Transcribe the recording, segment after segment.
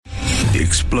The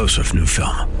explosive new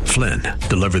film, Flynn,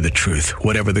 deliver the truth,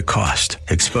 whatever the cost,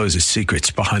 exposes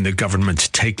secrets behind the government's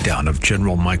takedown of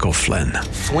General Michael Flynn.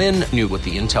 Flynn knew what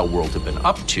the intel world had been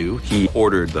up to. He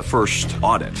ordered the first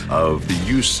audit of the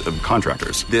use of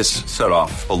contractors. This set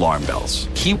off alarm bells.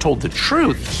 He told the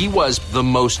truth. He was the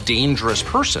most dangerous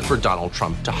person for Donald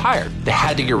Trump to hire. They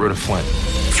had to get rid of Flynn.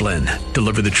 Flynn,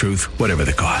 deliver the truth, whatever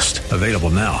the cost. Available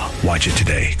now. Watch it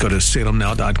today. Go to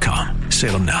salemnow.com.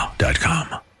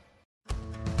 salemnow.com.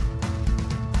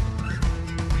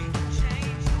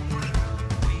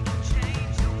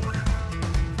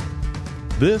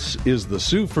 This is the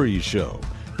Sue Fries Show,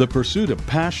 the pursuit of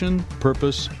passion,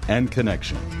 purpose, and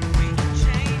connection.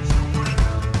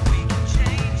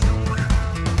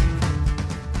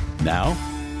 Now,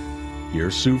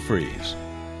 here's Sue Fries.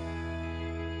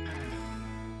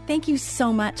 Thank you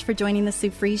so much for joining the Sue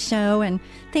Fries Show, and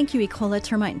thank you, Ecola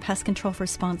Termite and Pest Control, for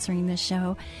sponsoring this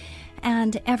show.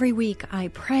 And every week I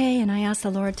pray and I ask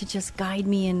the Lord to just guide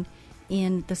me in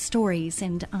the stories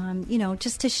and,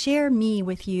 just to share me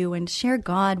with you and share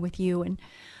God with you. And,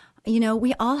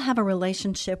 we all have a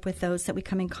relationship with those that we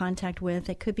come in contact with.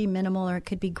 It could be minimal or it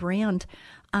could be grand.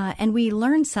 And we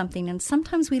learn something, and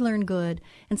sometimes we learn good,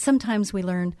 and sometimes we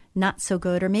learn not so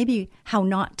good, or maybe how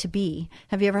not to be.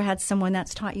 Have you ever had someone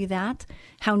that's taught you that?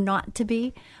 How not to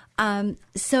be?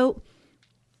 So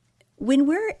when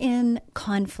we're in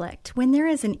conflict, when there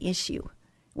is an issue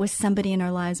with somebody in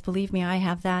our lives, believe me, I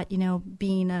have that,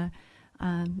 being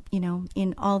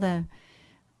in all the,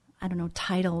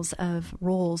 titles of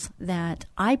roles that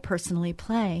I personally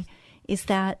play, is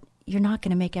that you're not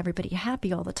going to make everybody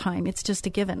happy all the time. It's just a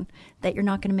given that you're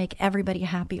not going to make everybody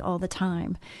happy all the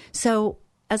time. So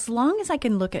as long as I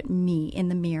can look at me in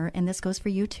the mirror, and this goes for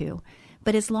you too,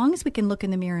 but as long as we can look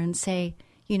in the mirror and say,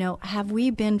 have we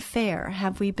been fair?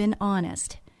 Have we been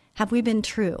honest? Have we been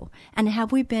true? And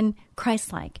have we been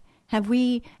Christ-like? Have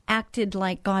we acted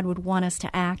like God would want us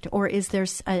to act? Or is there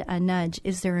a nudge?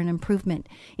 Is there an improvement?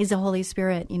 Is the Holy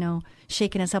Spirit,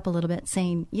 shaking us up a little bit,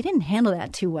 saying, you didn't handle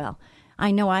that too well?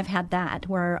 I know I've had that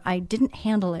where I didn't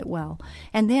handle it well.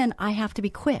 And then I have to be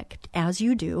quick, as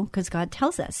you do, because God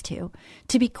tells us to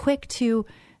be quick to,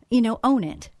 own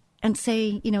it and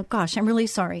say, gosh, I'm really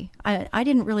sorry. I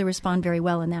didn't really respond very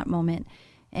well in that moment.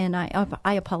 And I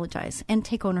apologize and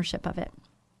take ownership of it.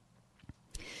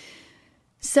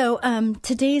 So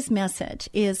today's message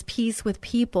is peace with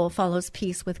people follows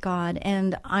peace with God.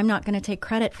 And I'm not going to take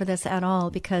credit for this at all,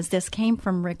 because this came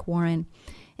from Rick Warren.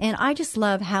 And I just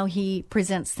love how he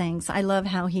presents things. I love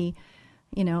how he,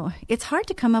 it's hard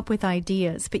to come up with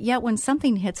ideas, but yet when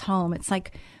something hits home, it's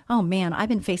like, oh man, I've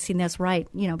been facing this right,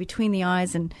 between the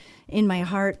eyes and in my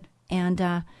heart.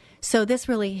 And so this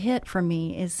really hit for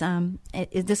me is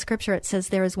the scripture. It says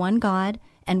there is one God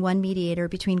and one mediator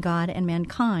between God and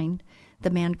mankind,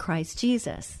 the man Christ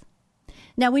Jesus.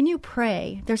 Now, when you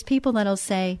pray, there's people that'll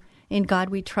say, in God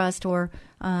we trust, or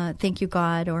thank you,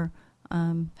 God, or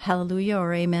hallelujah,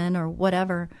 or amen, or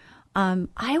whatever. I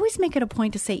always make it a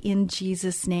point to say in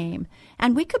Jesus' name.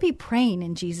 And we could be praying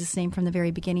in Jesus' name from the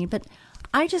very beginning, but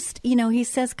I just, he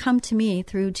says, come to me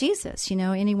through Jesus.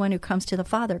 Anyone who comes to the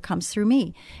Father comes through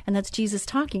me. And that's Jesus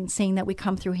talking, saying that we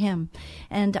come through him.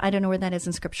 And I don't know where that is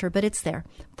in Scripture, but it's there.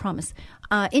 Promise.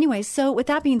 Anyway, so with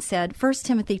that being said, 1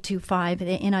 Timothy 2:5,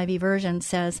 the NIV version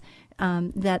says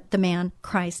that the man,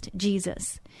 Christ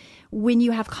Jesus. When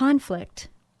you have conflict,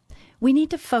 we need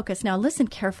to focus. Now, listen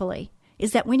carefully,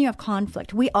 is that when you have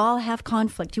conflict, we all have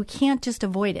conflict. You can't just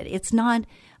avoid it. It's not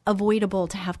avoidable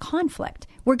to have conflict.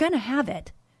 We're going to have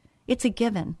it. It's a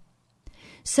given.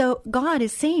 So God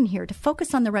is saying here to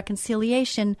focus on the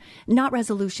reconciliation, not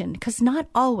resolution, because not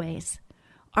always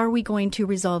are we going to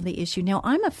resolve the issue. Now,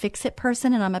 I'm a fix-it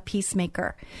person and I'm a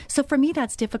peacemaker. So for me,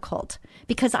 that's difficult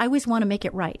because I always want to make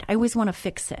it right. I always want to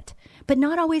fix it. But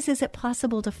not always is it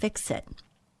possible to fix it.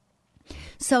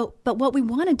 So, but what we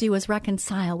want to do is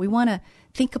reconcile. We want to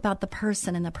think about the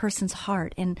person and the person's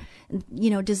heart and,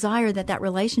 desire that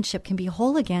relationship can be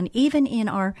whole again, even in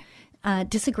our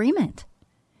disagreement.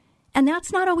 And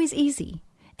that's not always easy.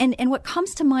 And what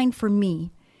comes to mind for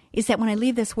me is that when I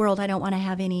leave this world, I don't want to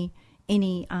have any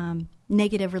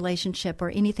negative relationship or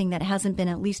anything that hasn't been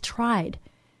at least tried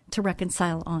to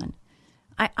reconcile on.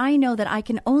 I know that I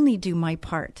can only do my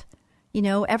part.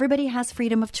 Everybody has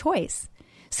freedom of choice.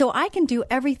 So I can do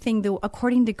everything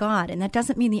according to God, and that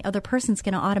doesn't mean the other person's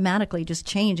going to automatically just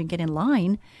change and get in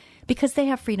line because they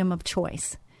have freedom of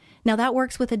choice. Now, that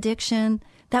works with addiction.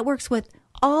 That works with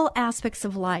all aspects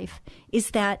of life,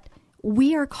 is that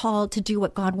we are called to do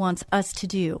what God wants us to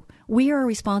do. We are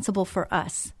responsible for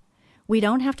us. We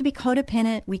don't have to be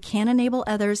codependent. We can't enable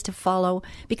others to follow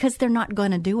because they're not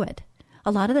going to do it.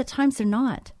 A lot of the times they're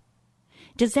not.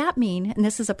 Does that mean, and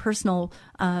this is a personal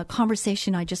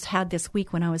conversation I just had this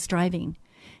week when I was driving,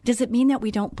 does it mean that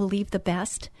we don't believe the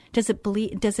best? Does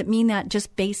it mean that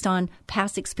just based on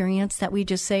past experience that we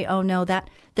just say, oh no, that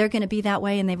they're going to be that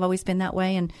way and they've always been that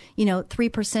way, and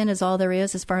 3% is all there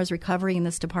is as far as recovery in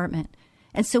this department?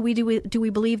 And so do we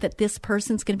believe that this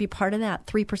person's going to be part of that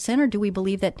 3%, or do we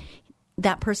believe that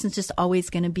that person's just always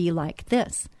going to be like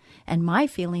this? And my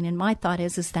feeling and my thought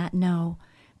is that no,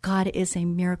 God is a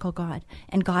miracle God,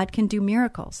 and God can do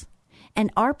miracles.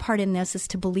 And our part in this is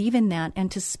to believe in that and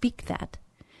to speak that,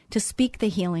 to speak the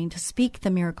healing, to speak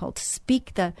the miracle, to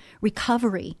speak the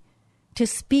recovery, to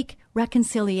speak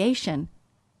reconciliation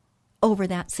over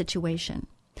that situation.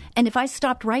 And if I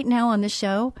stopped right now on this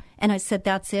show and I said,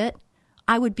 that's it,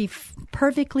 I would be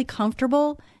perfectly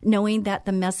comfortable knowing that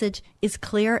the message is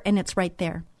clear and it's right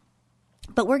there.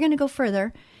 But we're going to go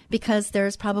further, because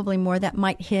there's probably more that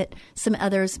might hit some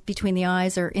others between the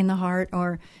eyes or in the heart,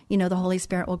 or, the Holy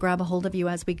Spirit will grab a hold of you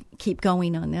as we keep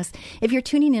going on this. If you're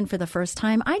tuning in for the first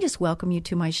time, I just welcome you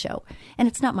to my show. And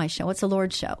it's not my show, it's the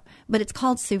Lord's show. But it's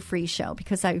called Sue Free Show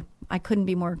because I couldn't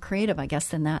be more creative, I guess,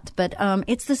 than that. But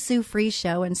it's the Sue Free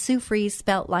Show, and Sue Free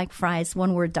spelt like fries,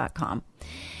 oneword.com.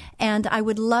 And I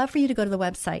would love for you to go to the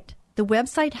website. The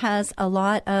website has a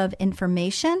lot of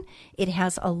information. It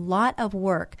has a lot of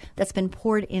work that's been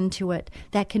poured into it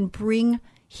that can bring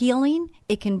healing.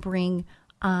 It can bring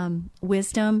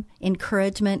wisdom,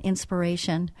 encouragement,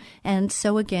 inspiration. And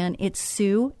so again, it's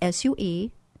Sue,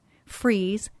 S-U-E,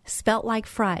 Freeze, spelt like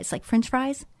fries, like French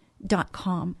fries,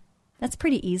 .com. That's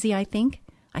pretty easy, I think.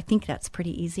 I think that's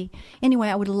pretty easy. Anyway,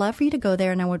 I would love for you to go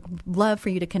there, and I would love for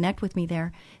you to connect with me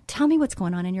there. Tell me what's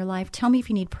going on in your life. Tell me if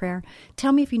you need prayer.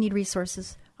 Tell me if you need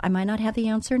resources. I might not have the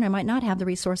answer, and I might not have the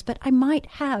resource, but I might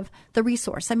have the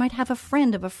resource. I might have a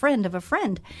friend of a friend of a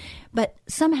friend. But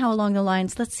somehow along the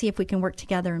lines, let's see if we can work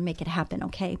together and make it happen,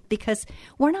 okay? Because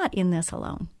we're not in this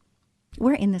alone.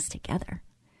 We're in this together.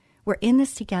 We're in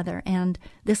this together, and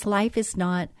this life is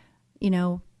not,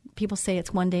 people say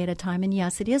it's one day at a time, and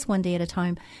yes, it is one day at a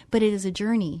time, but it is a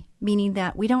journey, meaning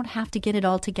that we don't have to get it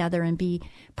all together and be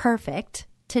perfect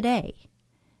today.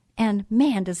 And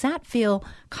man, does that feel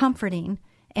comforting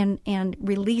and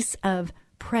release of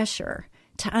pressure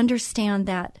to understand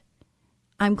that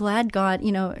I'm glad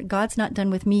God's not done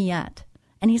with me yet,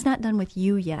 and He's not done with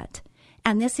you yet.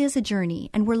 And this is a journey,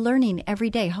 and we're learning every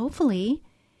day. Hopefully,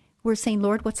 we're saying,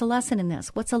 Lord, what's a lesson in this?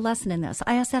 What's a lesson in this?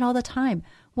 I ask that all the time.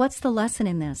 What's the lesson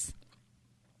in this?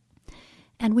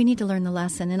 And we need to learn the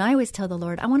lesson. And I always tell the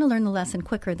Lord, I want to learn the lesson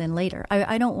quicker than later.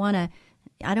 I don't want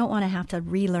to have to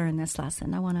relearn this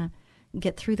lesson. I want to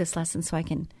get through this lesson so I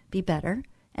can be better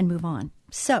and move on.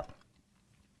 So,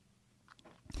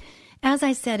 as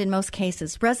I said, in most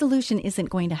cases, resolution isn't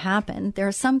going to happen. There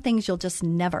are some things you'll just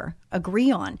never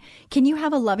agree on. Can you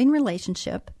have a loving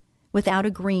relationship without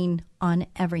agreeing on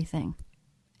everything?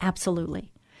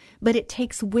 Absolutely. But it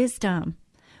takes wisdom.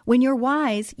 When you're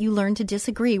wise, you learn to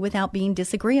disagree without being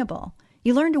disagreeable.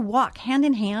 You learn to walk hand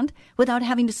in hand without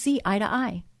having to see eye to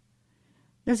eye.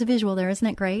 There's a visual there, isn't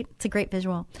it great? It's a great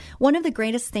visual. One of the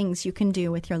greatest things you can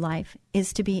do with your life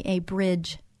is to be a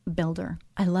bridge builder.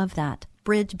 I love that.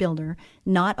 Bridge builder,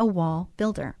 not a wall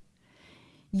builder.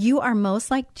 You are most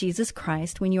like Jesus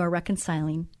Christ when you are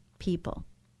reconciling people.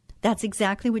 That's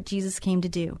exactly what Jesus came to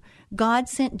do. God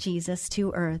sent Jesus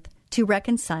to earth to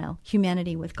reconcile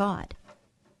humanity with God.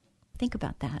 Think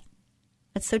about that.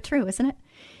 That's so true, isn't it?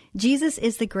 Jesus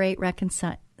is the great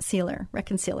reconciler.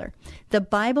 The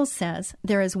Bible says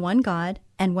there is one God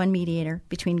and one mediator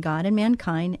between God and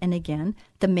mankind, and again,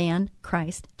 the man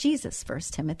Christ Jesus, 1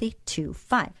 Timothy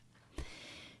 2:5.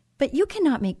 But you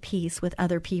cannot make peace with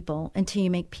other people until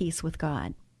you make peace with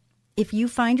God. If you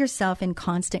find yourself in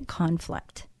constant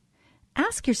conflict,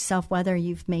 ask yourself whether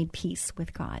you've made peace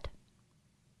with God.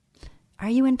 Are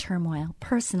you in turmoil?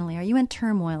 Personally, are you in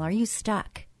turmoil? Are you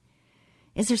stuck?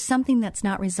 Is there something that's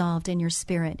not resolved in your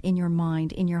spirit, in your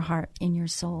mind, in your heart, in your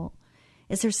soul?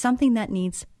 Is there something that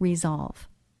needs resolve?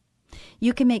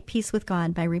 You can make peace with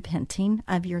God by repenting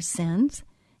of your sins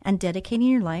and dedicating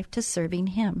your life to serving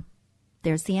Him.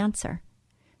 There's the answer.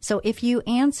 So if you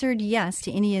answered yes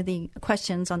to any of the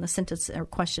questions on the sentence or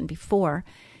question before,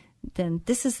 then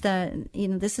this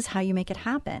is how you make it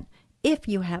happen. If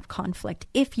you have conflict,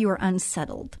 if you are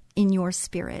unsettled in your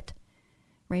spirit,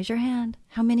 raise your hand.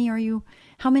 How many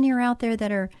are out there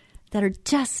that are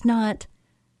just not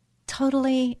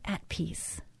totally at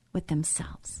peace with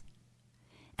themselves?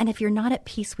 And if you're not at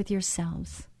peace with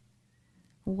yourselves,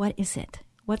 what is it?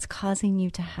 What's causing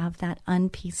you to have that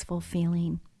unpeaceful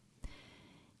feeling?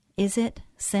 Is it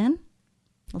sin?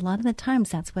 A lot of the times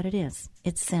that's what it is.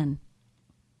 It's sin.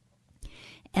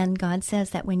 And God says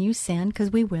that when you sin,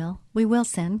 because we will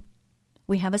sin.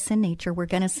 We have a sin nature. We're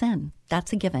going to sin.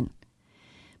 That's a given.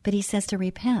 But he says to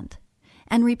repent.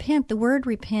 And repent, the word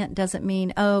repent doesn't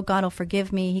mean, oh, God will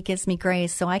forgive me. He gives me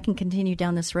grace so I can continue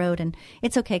down this road and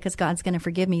it's okay because God's going to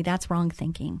forgive me. That's wrong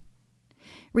thinking.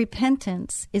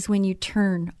 Repentance is when you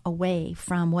turn away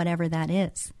from whatever that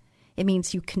is. It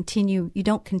means you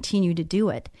don't continue to do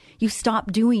it. You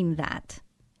stop doing that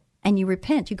and you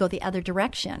repent. You go the other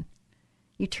direction.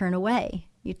 You turn away.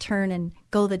 You turn and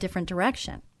go the different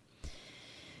direction.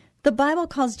 The Bible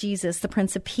calls Jesus the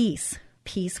Prince of Peace.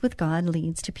 Peace with God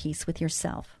leads to peace with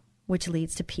yourself, which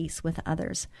leads to peace with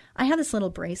others. I have this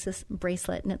little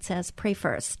bracelet, and it says, pray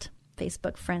first.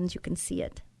 Facebook friends, you can see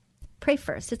it. Pray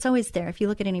first. It's always there. If you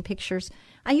look at any pictures,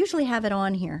 I usually have it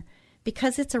on here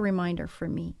because it's a reminder for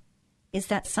me. Is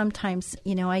that sometimes,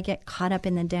 I get caught up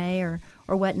in the day or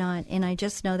whatnot, and I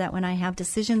just know that when I have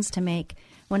decisions to make,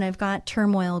 when I've got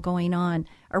turmoil going on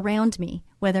around me,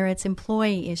 whether it's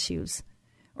employee issues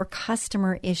or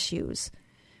customer issues,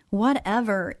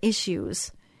 whatever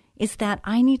issues, is that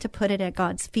I need to put it at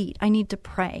God's feet. I need to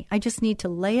pray. I just need to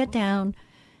lay it down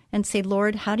and say,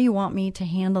 Lord, how do you want me to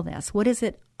handle this? What is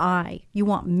it you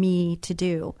want me to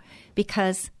do?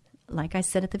 Because like I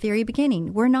said at the very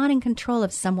beginning, we're not in control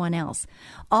of someone else.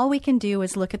 All we can do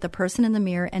is look at the person in the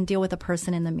mirror and deal with the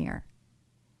person in the mirror.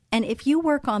 And if you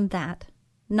work on that,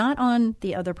 not on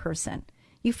the other person,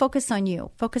 you focus on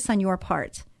you, focus on your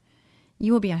part,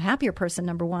 you will be a happier person,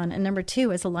 number one. And number two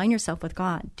is align yourself with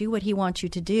God. Do what he wants you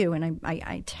to do. And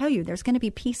I tell you, there's going to be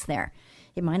peace there.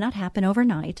 It might not happen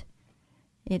overnight.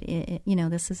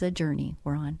 This is a journey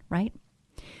we're on, right?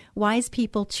 Wise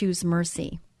people choose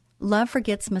mercy. Love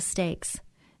forgets mistakes.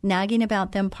 Nagging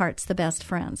about them parts the best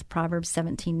friends. Proverbs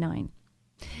 17:9.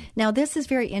 Now, this is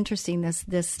very interesting,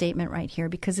 this statement right here,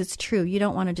 because it's true. You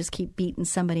don't want to just keep beating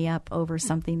somebody up over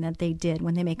something that they did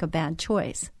when they make a bad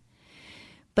choice.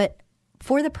 But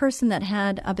for the person that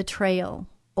had a betrayal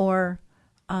or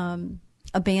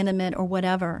abandonment or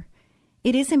whatever,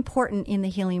 it is important in the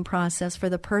healing process for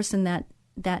the person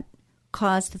that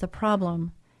caused the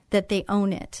problem that they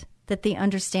own it, that they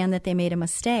understand that they made a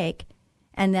mistake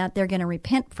and that they're going to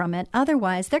repent from it.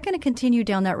 Otherwise, they're going to continue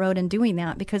down that road and doing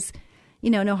that because,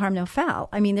 no harm, no foul.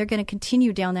 I mean, they're going to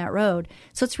continue down that road.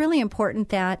 So it's really important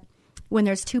that when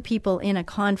there's two people in a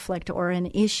conflict or an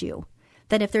issue,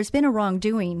 that if there's been a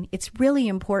wrongdoing, it's really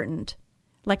important,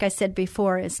 like I said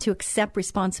before, is to accept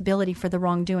responsibility for the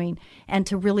wrongdoing and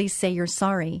to really say you're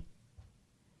sorry.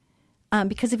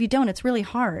 Because if you don't, it's really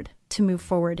hard to move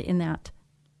forward in that.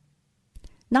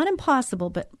 Not impossible,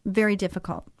 but very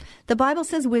difficult. The Bible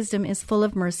says wisdom is full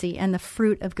of mercy and the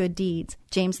fruit of good deeds,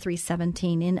 James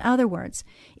 3:17. In other words,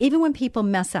 even when people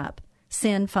mess up,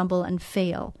 sin, fumble, and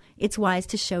fail, it's wise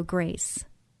to show grace.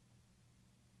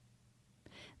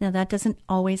 Now, that doesn't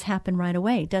always happen right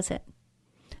away, does it?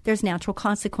 There's natural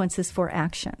consequences for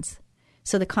actions.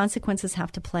 So the consequences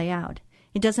have to play out.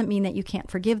 It doesn't mean that you can't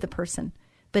forgive the person,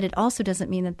 but it also doesn't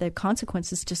mean that the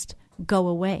consequences just go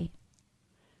away.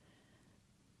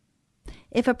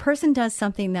 If a person does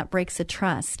something that breaks a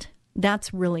trust,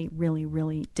 that's really, really,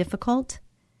 really difficult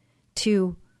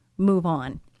to move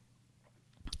on.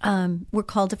 We're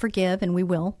called to forgive, and we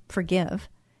will forgive,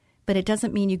 but it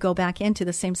doesn't mean you go back into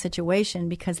the same situation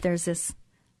because there's this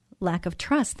lack of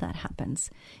trust that happens.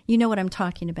 You know what I'm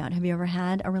talking about. Have you ever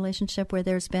had a relationship where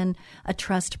there's been a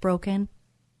trust broken?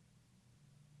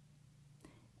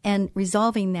 And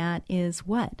resolving that is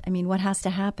what? I mean, what has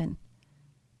to happen?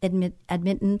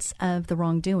 Admittance of the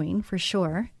wrongdoing, for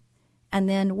sure. And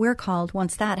then we're called,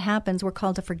 once that happens, we're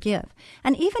called to forgive.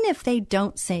 And even if they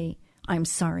don't say, I'm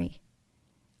sorry,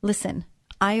 listen,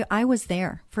 I was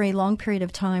there for a long period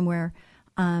of time where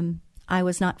I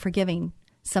was not forgiving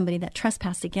somebody that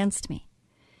trespassed against me.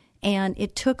 And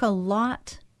it took a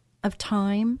lot of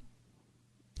time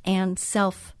and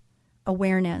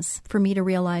self-awareness for me to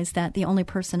realize that the only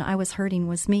person I was hurting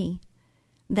was me,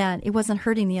 that it wasn't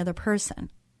hurting the other person.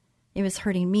 It was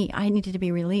hurting me. I needed to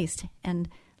be released and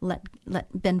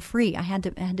been free. I had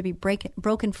to be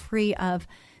broken free of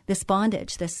this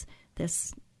bondage, this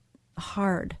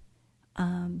hardship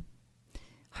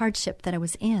that I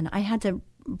was in. I had to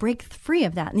break free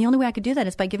of that. And the only way I could do that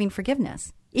is by giving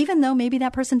forgiveness. Even though maybe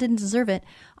that person didn't deserve it,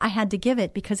 I had to give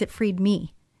it because it freed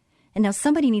me. And now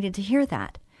somebody needed to hear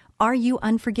that. Are you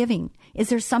unforgiving? Is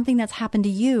there something that's happened to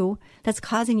you that's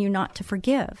causing you not to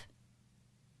forgive?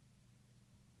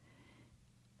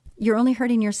 You're only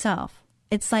hurting yourself.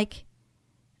 It's like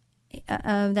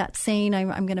that saying,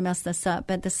 I'm going to mess this up,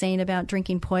 but the saying about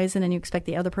drinking poison and you expect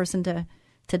the other person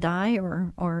to to die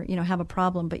or have a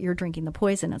problem, but you're drinking the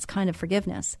poison. It's kind of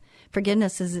forgiveness.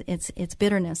 Forgiveness is it's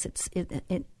bitterness.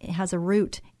 It has a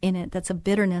root in it that's a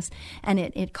bitterness, and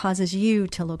it causes you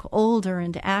to look older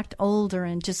and to act older,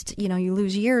 and just you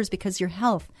lose years because your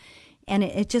health, and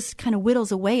it just kind of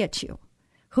whittles away at you.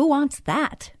 Who wants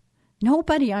that?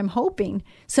 Nobody, I'm hoping.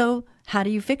 So how do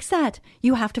you fix that?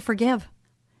 You have to forgive.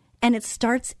 And it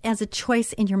starts as a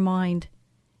choice in your mind,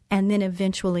 and then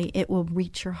eventually it will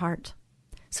reach your heart.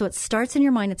 So it starts in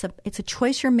your mind. It's a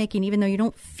choice you're making, even though you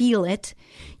don't feel it.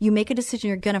 You make a decision.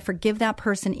 You're going to forgive that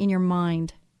person in your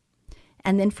mind.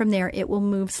 And then from there, it will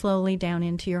move slowly down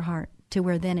into your heart to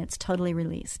where then it's totally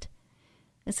released.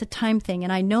 It's a time thing.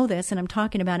 And I know this, and I'm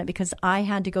talking about it because I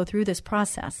had to go through this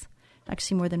process,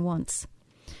 actually more than once.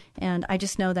 And I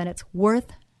just know that it's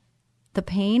worth the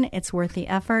pain. It's worth the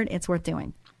effort. It's worth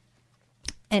doing.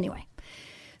 Anyway.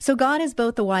 So God is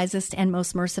both the wisest and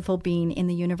most merciful being in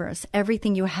the universe.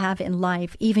 Everything you have in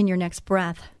life, even your next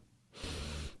breath,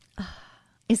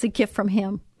 is a gift from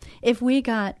Him. If we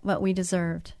got what we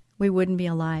deserved, we wouldn't be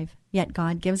alive. Yet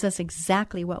God gives us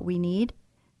exactly what we need,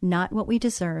 not what we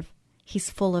deserve.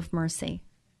 He's full of mercy.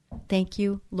 Thank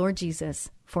you, Lord Jesus,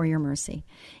 for your mercy.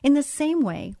 In the same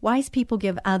way, wise people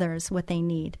give others what they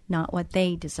need, not what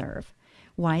they deserve.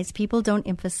 Wise people don't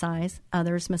emphasize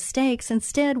others' mistakes.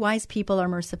 Instead, wise people are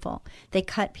merciful. They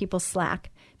cut people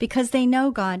slack because they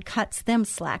know God cuts them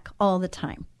slack all the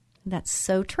time. That's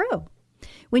so true.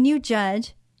 When you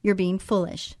judge, you're being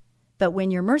foolish. But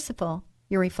when you're merciful,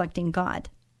 you're reflecting God.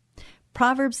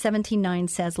 Proverbs 17:9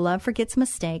 says, "Love forgets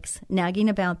mistakes. Nagging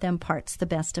about them parts the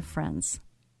best of friends."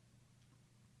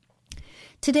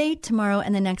 Today, tomorrow,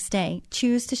 and the next day,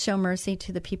 choose to show mercy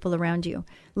to the people around you.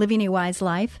 Living a wise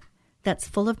life that's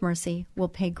full of mercy will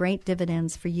pay great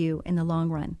dividends for you in the long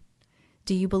run.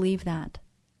 Do you believe that?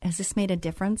 Has this made a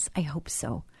difference? I hope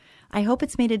so. I hope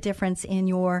it's made a difference in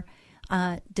your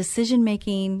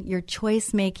decision-making, your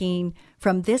choice-making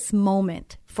from this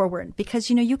moment forward. Because,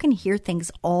 you can hear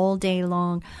things all day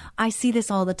long. I see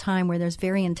this all the time where there's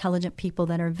very intelligent people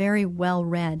that are very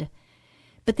well-read,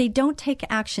 but they don't take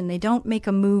action. They don't make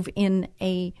a move in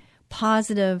a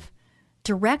positive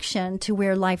direction to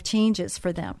where life changes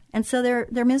for them. And so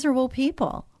they're miserable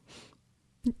people.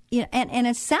 And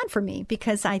it's sad for me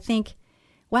because I think,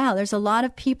 wow, there's a lot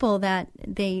of people that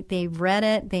they've read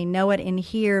it, they know it in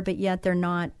here, but yet they're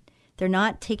not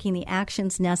taking the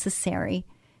actions necessary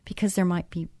because there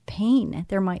might be pain,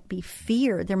 there might be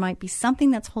fear, there might be something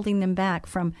that's holding them back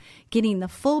from getting the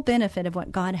full benefit of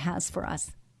what God has for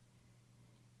us.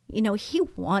 He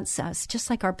wants us,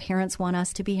 just like our parents want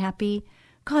us to be happy.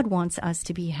 God wants us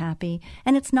to be happy,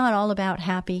 and it's not all about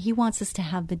happy. He wants us to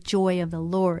have the joy of the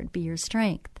Lord be your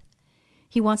strength.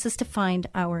 He wants us to find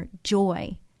our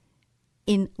joy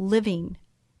in living,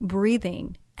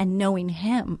 breathing, and knowing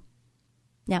Him.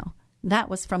 Now, that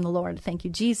was from the Lord. Thank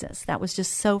you, Jesus. That was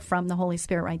just so from the Holy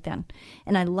Spirit right then,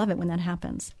 and I love it when that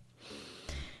happens.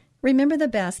 Remember the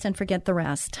best and forget the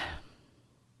rest.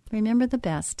 Remember the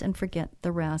best and forget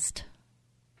the rest.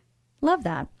 Love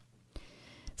that.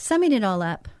 Summing it all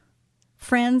up,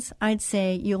 friends, I'd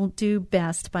say you'll do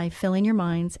best by filling your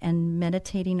minds and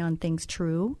meditating on things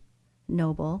true,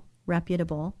 noble,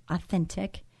 reputable,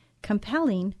 authentic,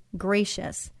 compelling,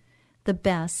 gracious, the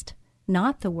best,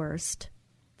 not the worst,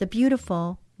 the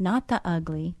beautiful, not the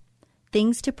ugly,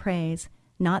 things to praise,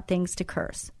 not things to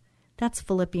curse. That's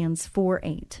Philippians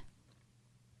 4:8.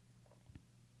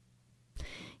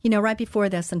 Right before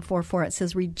this in 4:4, it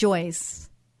says, rejoice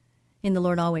in the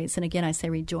Lord always. And again, I say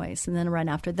rejoice. And then right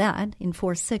after that, in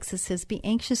 4:6, it says, be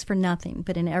anxious for nothing,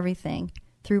 but in everything,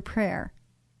 through prayer,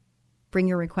 bring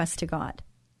your requests to God.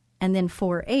 And then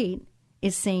 4:8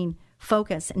 is saying,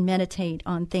 focus and meditate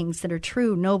on things that are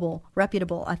true, noble,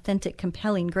 reputable, authentic,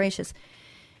 compelling, gracious.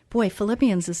 Boy,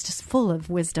 Philippians is just full of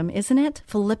wisdom, isn't it?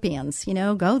 Philippians,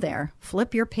 go there.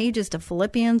 Flip your pages to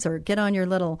Philippians or get on your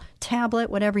little tablet,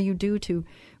 whatever you do to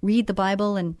read the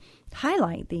Bible, and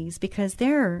highlight these because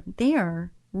they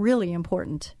are really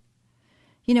important.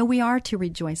 We are to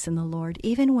rejoice in the Lord,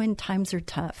 even when times are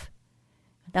tough.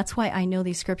 That's why I know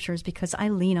these scriptures, because I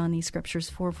lean on these scriptures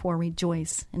for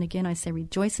rejoice. And again, I say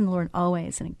rejoice in the Lord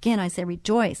always. And again, I say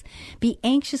rejoice. Be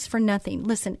anxious for nothing.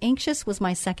 Listen, anxious was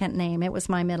my second name. It was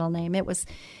my middle name. It was,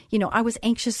 I was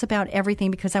anxious about everything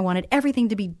because I wanted everything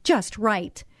to be just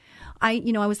right. I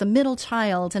was the middle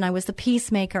child and I was the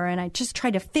peacemaker and I just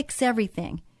tried to fix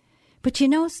everything. But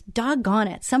doggone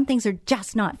it, some things are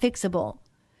just not fixable,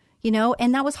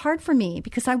 and that was hard for me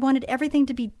because I wanted everything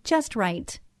to be just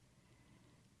right.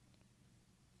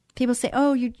 People say,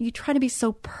 oh, you try to be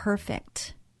so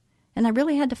perfect. And I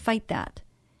really had to fight that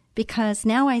because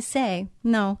now I say,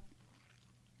 no,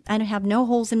 I have no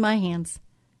holes in my hands.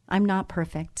 I'm not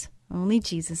perfect. Only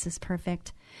Jesus is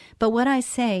perfect. But what I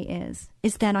say is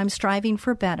that I'm striving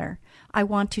for better. I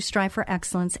want to strive for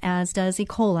excellence, as does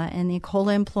Ecola and the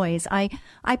Ecola employees. I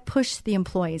push the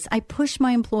employees. I push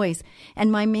my employees,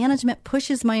 and my management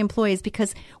pushes my employees,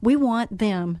 because we want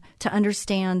them to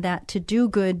understand that to do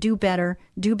good, do better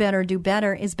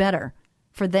is better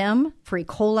for them, for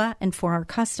Ecola, and for our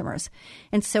customers.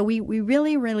 And so we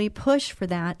really, really push for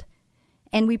that,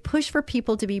 and we push for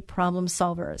people to be problem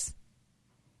solvers.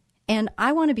 And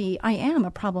I am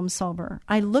a problem solver.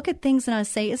 I look at things and I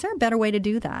say, is there a better way to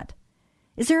do that?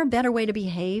 Is there a better way to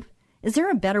behave? Is there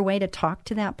a better way to talk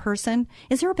to that person?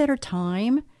 Is there a better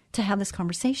time to have this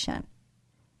conversation?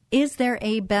 Is there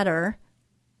a better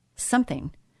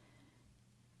something?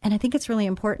 And I think it's really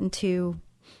important to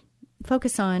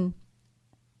focus on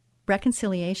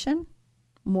reconciliation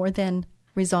more than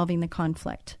resolving the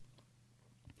conflict.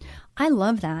 I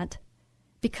love that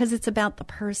because it's about the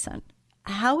person.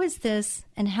 How is this,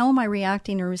 and how am I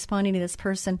reacting or responding to this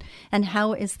person, and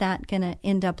how is that going to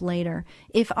end up later?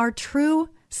 If our true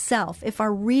self, if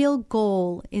our real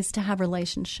goal is to have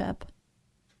relationship,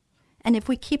 and if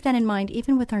we keep that in mind,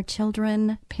 even with our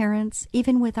children, parents,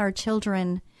 even with our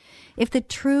children, if the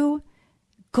true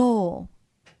goal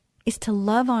is to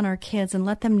love on our kids and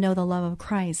let them know the love of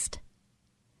Christ,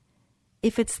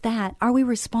 if it's that, are we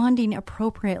responding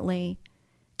appropriately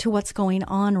to what's going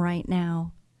on right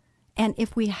now? And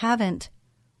if we haven't,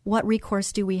 what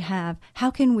recourse do we have? How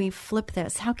can we flip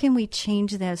this? How can we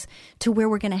change this to where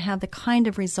we're going to have the kind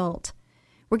of result?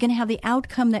 We're going to have the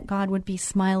outcome that God would be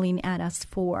smiling at us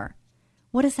for.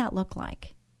 What does that look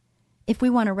like? If we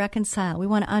want to reconcile, we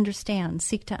want to understand,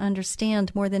 seek to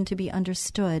understand more than to be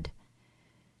understood.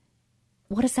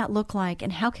 What does that look like?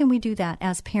 And how can we do that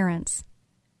as parents?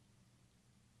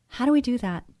 How do we do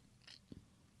that?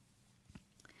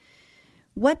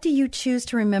 What do you choose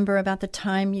to remember about the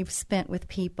time you've spent with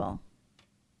people?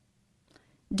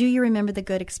 Do you remember the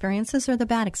good experiences or the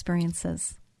bad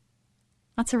experiences?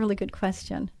 That's a really good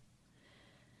question.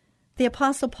 The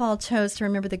Apostle Paul chose to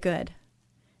remember the good,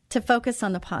 to focus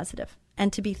on the positive,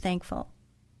 and to be thankful.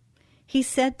 He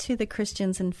said to the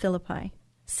Christians in Philippi,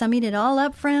 summing it all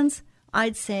up, friends,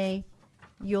 I'd say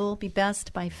you'll be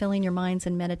best by filling your minds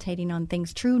and meditating on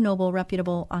things true, noble,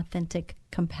 reputable, authentic,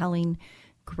 compelling,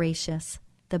 gracious,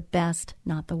 the best,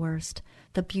 not the worst,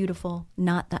 the beautiful,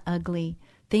 not the ugly,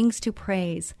 things to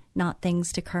praise, not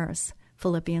things to curse.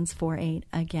 Philippians 4:8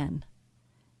 again.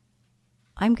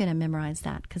 I'm going to memorize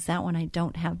that because that one I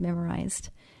don't have memorized.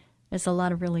 There's a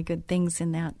lot of really good things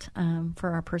in that for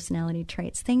our personality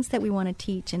traits, things that we want to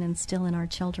teach and instill in our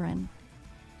children.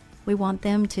 We want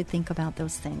them to think about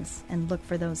those things and look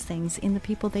for those things in the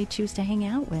people they choose to hang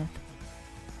out with.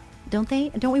 Don't they?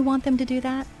 Don't we want them to do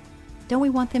that? Don't we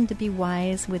want them to be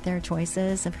wise with their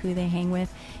choices of who they hang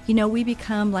with? You know, we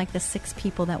become like the 6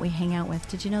 people that we hang out with.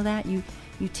 Did you know that? You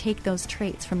take those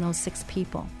traits from those 6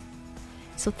 people.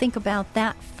 So think about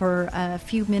that for a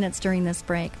few minutes during this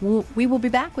break. We will be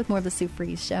back with more of the Sue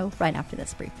Fries Show right after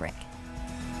this brief break.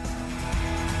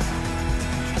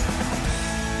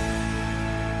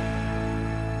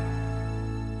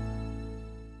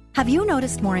 Have you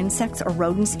noticed more insects or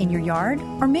rodents in your yard,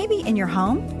 or maybe in your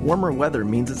home? Warmer weather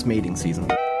means it's mating season.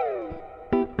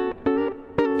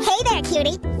 Hey there,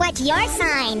 cutie. What's your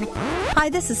sign? Hi,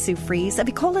 this is Sue Fries of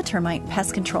Ecola Termite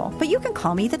Pest Control, but you can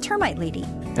call me the Termite Lady.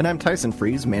 And I'm Tyson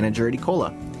Fries, manager at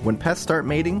Ecola. When pests start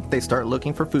mating, they start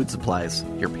looking for food supplies.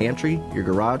 Your pantry, your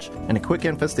garage, and a quick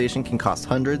infestation can cost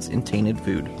hundreds in tainted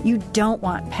food. You don't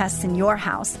want pests in your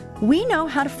house. We know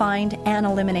how to find and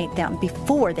eliminate them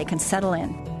before they can settle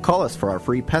in. Call us for our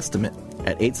free Pestimate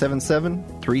at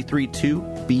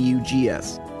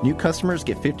 877-332-BUGS. New customers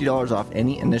get $50 off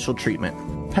any initial treatment.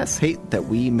 Pests hate that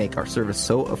we make our service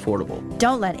so affordable.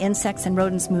 Don't let insects and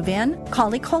rodents move in.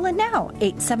 Call Ecola now,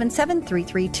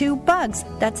 877-332-BUGS.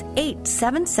 That's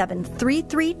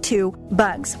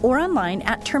 877-332-BUGS, or online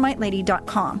at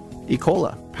termitelady.com.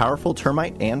 Ecola, powerful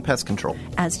termite and pest control.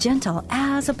 As gentle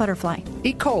as a butterfly.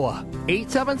 Ecola,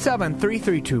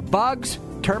 877-332-BUGS,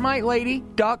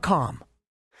 termitelady.com.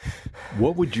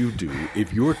 What would you do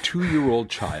if your 2-year-old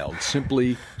child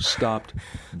simply stopped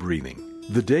breathing?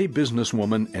 The day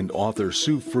businesswoman and author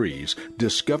Sue Fries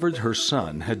discovered her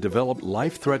son had developed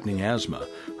life-threatening asthma,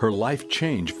 her life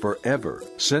changed forever,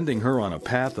 sending her on a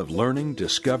path of learning,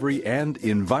 discovery, and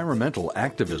environmental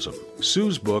activism.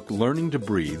 Sue's book, Learning to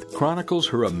Breathe, chronicles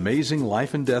her amazing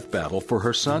life and death battle for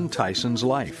her son Tyson's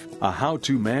life, a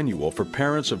how-to manual for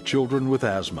parents of children with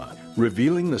asthma.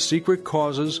 revealing the secret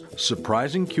causes,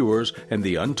 surprising cures, and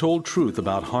the untold truth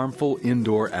about harmful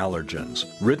indoor allergens.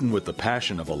 Written with the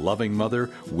passion of a loving mother,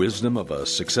 wisdom of a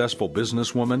successful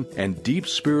businesswoman, and deep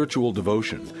spiritual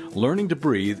devotion, Learning to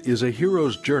Breathe is a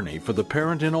hero's journey for the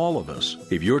parent in all of us.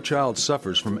 If your child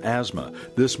suffers from asthma,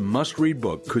 this must-read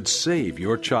book could save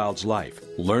your child's life.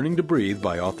 Learning to Breathe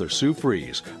by author Sue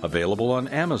Fries, available on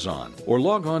Amazon, or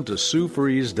log on to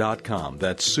SueFries.com.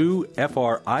 That's Sue,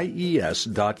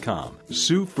 Fries.com.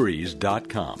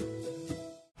 SueFries.com.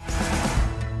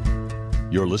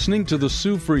 You're listening to The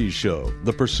Sue Fries Show,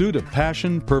 the pursuit of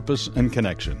passion, purpose, and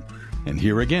connection. And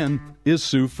here again is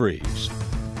Sue Fries.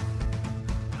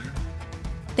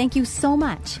 Thank you so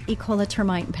much, Ecola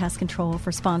Termite and Pest Control,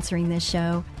 for sponsoring this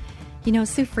show. You know,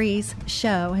 Sue Fries'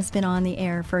 show has been on the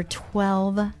air for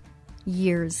 12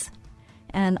 years.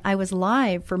 And I was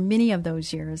live for many of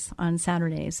those years on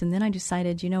Saturdays. And then I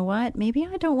decided, you know what, maybe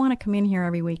I don't want to come in here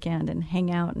every weekend and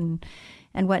hang out and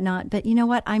whatnot. But you know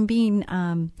what, I'm being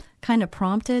kind of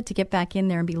prompted to get back in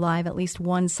there and be live at least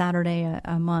one Saturday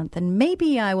a month. And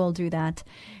maybe I will do that.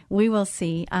 We will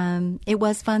see. It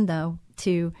was fun, though,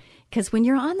 because when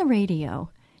you're on the radio,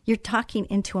 you're talking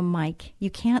into a mic. You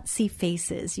can't see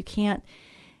faces. You can't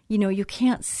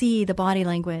see the body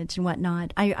language and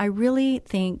whatnot. I really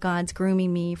think God's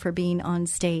grooming me for being on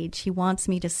stage. He wants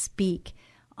me to speak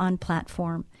on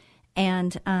platform.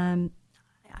 And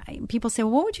people say,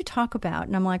 well, what would you talk about?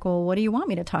 And I'm like, well, what do you want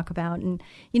me to talk about? And,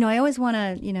 I always want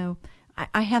to,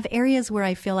 I have areas where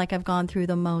I feel like I've gone through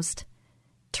the most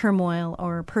turmoil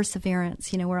or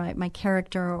perseverance, where my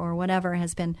character or whatever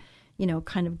has been,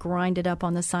 kind of grinded up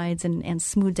on the sides and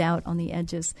smoothed out on the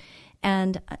edges.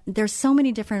 And there's so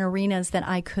many different arenas that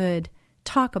I could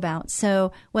talk about.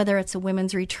 So whether it's a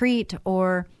women's retreat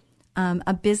or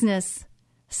a business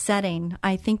setting,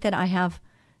 I think that I have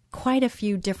quite a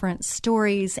few different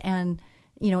stories and,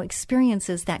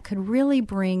 experiences that could really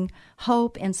bring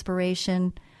hope,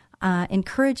 inspiration,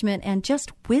 encouragement, and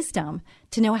just wisdom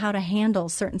to know how to handle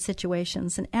certain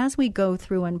situations. And as we go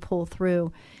through and pull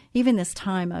through, even this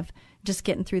time of just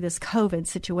getting through this COVID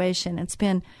situation, it's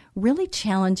been really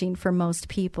challenging for most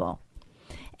people.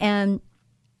 And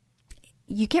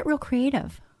you get real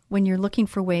creative when you're looking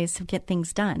for ways to get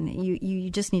things done. You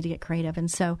just need to get creative.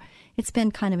 And so it's been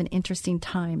kind of an interesting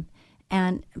time.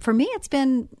 And for me, it's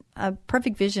been a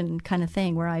perfect vision kind of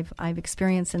thing where I've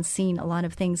experienced and seen a lot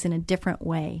of things in a different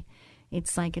way.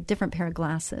 It's like a different pair of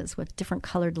glasses with different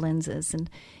colored lenses. And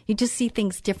you just see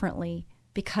things differently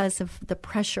because of the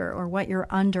pressure or what you're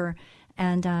under.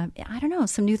 And I don't know,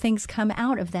 some new things come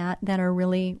out of that are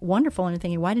really wonderful. And I'm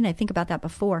thinking, why didn't I think about that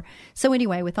before? So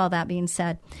anyway, with all that being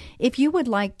said, if you would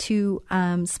like to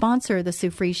sponsor the Sue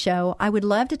Fries Show, I would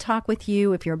love to talk with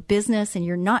you. If you're a business and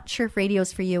you're not sure if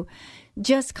radio's for you,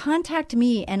 just contact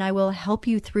me and I will help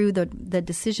you through the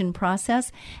decision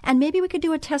process. And maybe we could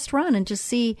do a test run and just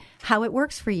see how it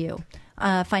works for you.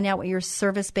 Find out what your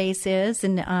service base is.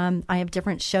 And I have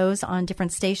different shows on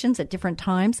different stations at different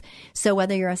times. So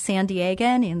whether you're a San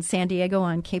Diegan in San Diego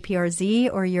on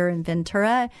KPRZ, or you're in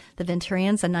Ventura, the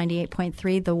Venturians on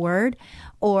 98.3 The Word,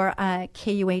 or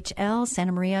KUHL,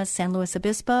 Santa Maria, San Luis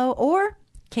Obispo, or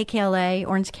KKLA,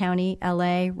 Orange County,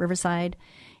 LA, Riverside,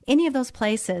 any of those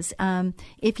places.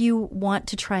 If you want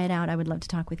to try it out, I would love to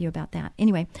talk with you about that.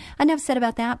 Anyway, enough said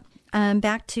about that.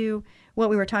 Back to what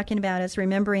we were talking about is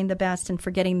remembering the best and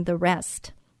forgetting the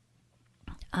rest,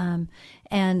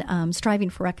 and striving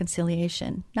for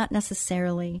reconciliation, not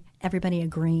necessarily everybody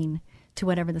agreeing to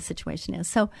whatever the situation is.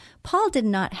 So Paul did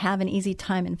not have an easy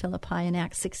time in Philippi in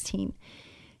Acts 16.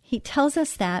 He tells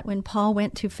us that when Paul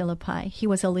went to Philippi, he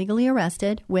was illegally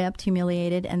arrested, whipped,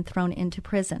 humiliated, and thrown into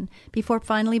prison before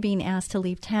finally being asked to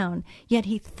leave town. Yet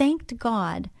he thanked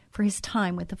God for his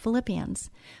time with the Philippians.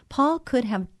 Paul could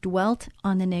have dwelt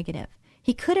on the negative.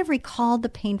 He could have recalled the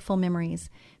painful memories,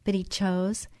 but he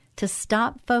chose to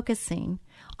stop focusing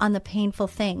on the painful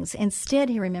things. Instead,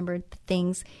 he remembered the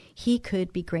things he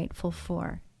could be grateful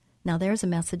for. Now, there's a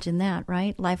message in that,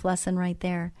 right? Life lesson right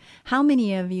there. How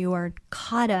many of you are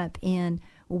caught up in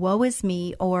woe is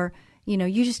me, or,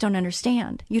 you just don't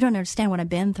understand. You don't understand what I've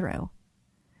been through.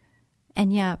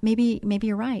 And yeah, maybe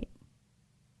you're right.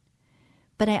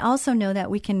 But I also know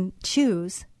that we can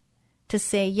choose to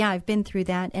say, yeah, I've been through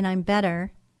that and I'm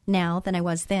better now than I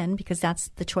was then, because that's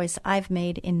the choice I've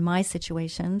made in my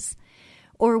situations.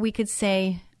 Or we could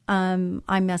say, I'm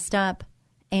messed up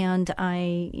and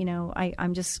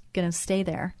I'm just going to stay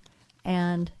there.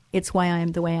 And it's why I'm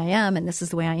the way I am, and this is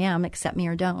the way I am, accept me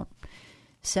or don't.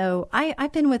 So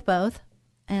I've been with both,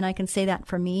 and I can say that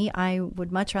for me. I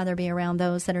would much rather be around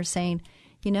those that are saying,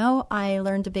 I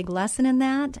learned a big lesson in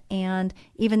that. And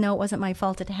even though it wasn't my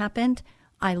fault it happened,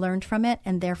 I learned from it.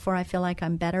 And therefore, I feel like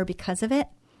I'm better because of it.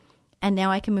 And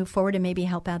now I can move forward and maybe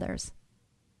help others.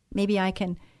 Maybe I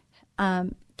can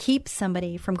keep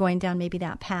somebody from going down maybe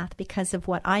that path because of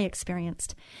what I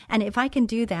experienced. And if I can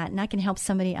do that and I can help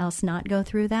somebody else not go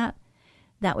through that,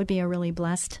 that would be a really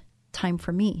blessed time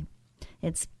for me.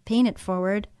 It's paying it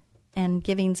forward, and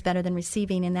giving's better than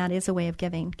receiving, and that is a way of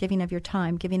giving of your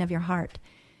time, giving of your heart.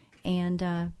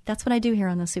 And that's what I do here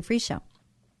on the Sue Fries Show.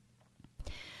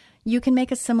 You can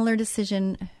make a similar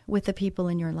decision with the people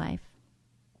in your life.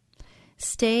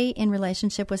 Stay in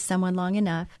relationship with someone long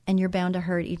enough, and you're bound to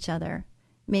hurt each other.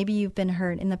 Maybe you've been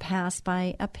hurt in the past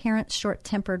by a parent's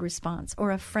short-tempered response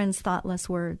or a friend's thoughtless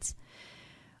words.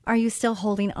 Are you still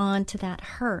holding on to that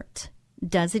hurt?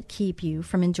 Does it keep you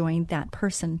from enjoying that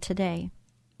person today?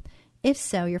 If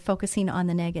so, you're focusing on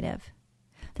the negative.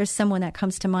 There's someone that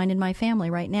comes to mind in my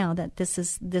family right now that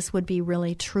this would be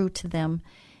really true to them,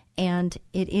 and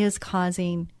it is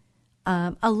causing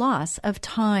a loss of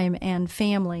time and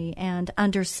family and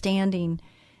understanding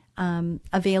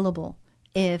available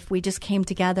if we just came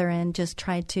together and just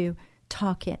tried to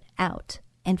talk it out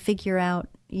and figure out,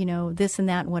 this and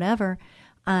that and whatever.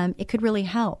 It could really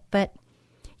help. But,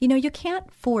 you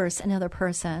can't force another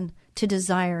person to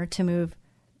desire to move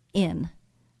in.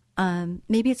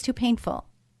 Maybe it's too painful.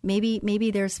 Maybe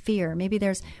there's fear. Maybe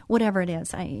there's whatever it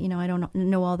is. I don't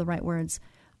know all the right words.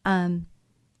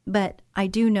 But I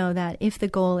do know that if the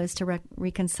goal is to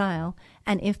reconcile,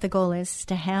 and if the goal is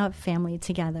to have family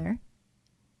together,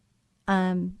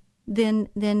 then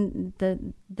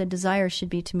the desire should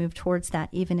be to move towards that,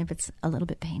 even if it's a little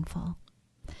bit painful.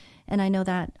 And I know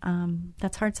that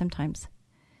that's hard sometimes.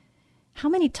 How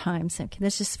many times,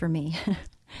 this is for me,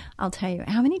 I'll tell you,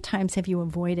 how many times have you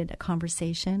avoided a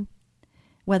conversation,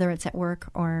 whether it's at work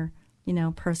or,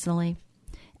 personally,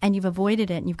 and you've avoided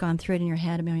it and you've gone through it in your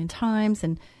head a million times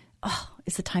and,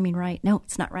 is the timing right? No,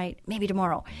 it's not right. Maybe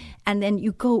tomorrow. And then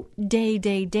you go day,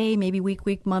 maybe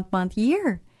week, month,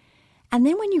 year. And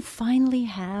then when you finally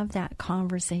have that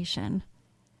conversation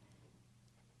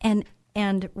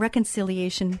and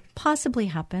reconciliation possibly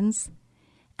happens,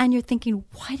 and you're thinking,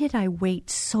 why did I wait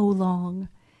so long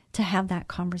to have that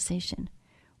conversation?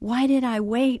 Why did I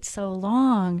wait so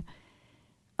long?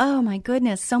 Oh my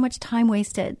goodness, so much time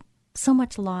wasted, so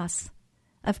much loss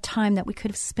of time that we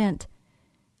could have spent,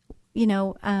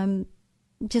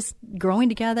 just growing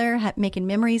together, making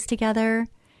memories together,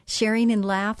 sharing in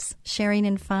laughs, sharing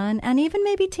in fun, and even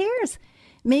maybe tears,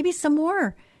 maybe some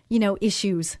more,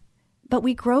 issues. But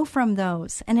we grow from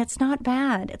those, and it's not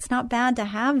bad. It's not bad to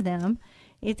have them.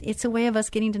 It's a way of us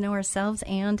getting to know ourselves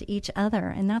and each other,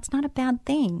 and that's not a bad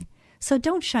thing. So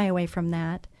don't shy away from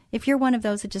that. If you're one of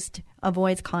those that just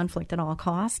avoids conflict at all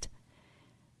cost,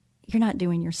 you're not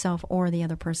doing yourself or the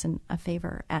other person a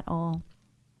favor at all.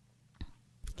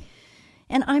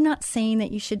 And I'm not saying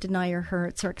that you should deny your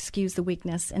hurts or excuse the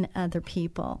weakness in other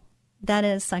people. That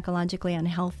is psychologically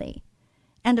unhealthy.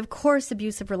 And of course,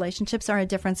 abusive relationships are a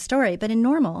different story, but in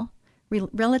normal,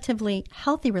 relatively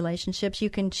healthy relationships, you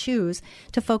can choose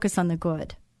to focus on the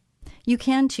good. You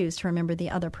can choose to remember the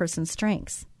other person's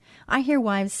strengths. I hear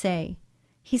wives say,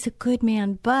 he's a good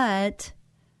man, but,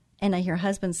 and I hear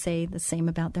husbands say the same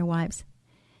about their wives.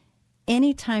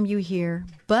 Anytime you hear,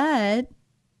 but,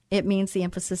 it means the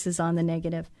emphasis is on the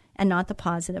negative and not the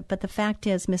positive. But the fact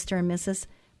is, Mr. and Mrs.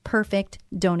 Perfect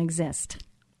don't exist.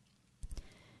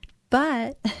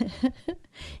 But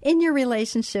in your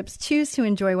relationships, choose to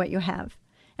enjoy what you have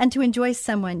and to enjoy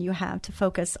someone you have, to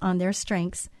focus on their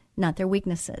strengths, not their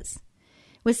weaknesses.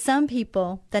 With some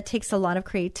people, that takes a lot of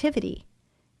creativity,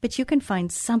 but you can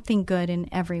find something good in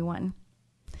everyone.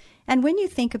 And when you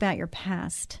think about your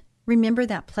past, remember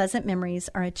that pleasant memories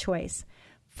are a choice.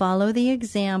 Follow the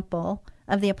example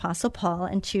of the Apostle Paul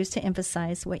and choose to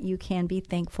emphasize what you can be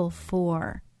thankful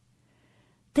for.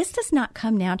 This does not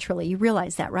come naturally. You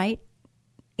realize that, right?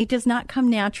 It does not come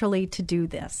naturally to do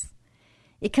this.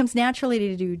 It comes naturally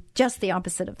to do just the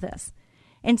opposite of this.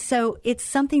 And so it's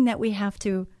something that we have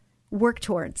to work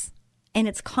towards. And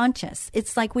it's conscious.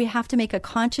 It's like we have to make a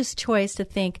conscious choice to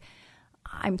think,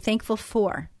 I'm thankful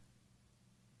for.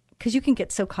 Because you can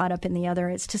get so caught up in the other.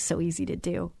 It's just so easy to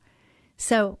do.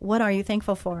 So what are you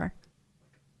thankful for?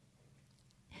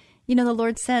 The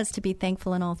Lord says to be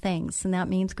thankful in all things, and that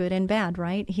means good and bad,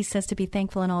 right? He says to be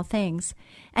thankful in all things.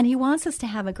 And he wants us to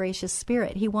have a gracious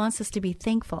spirit. He wants us to be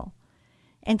thankful.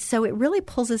 And so it really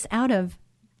pulls us out of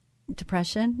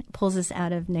depression, it pulls us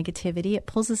out of negativity, it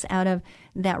pulls us out of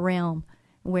that realm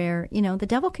where, the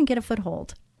devil can get a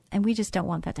foothold, and we just don't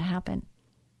want that to happen.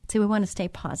 So we want to stay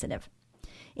positive.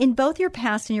 In both your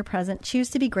past and your present, choose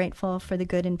to be grateful for the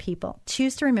good in people.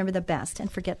 Choose to remember the best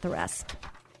and forget the rest.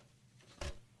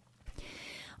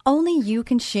 Only you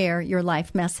can share your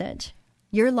life message.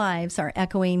 Your lives are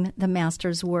echoing the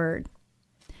Master's word.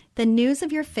 The news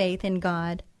of your faith in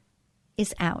God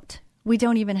is out. We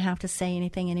don't even have to say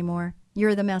anything anymore.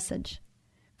 You're the message.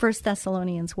 1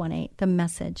 Thessalonians 1:8, the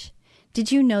message.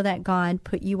 Did you know that God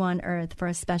put you on earth for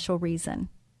a special reason?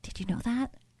 Did you know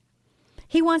that?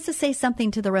 He wants to say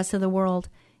something to the rest of the world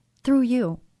through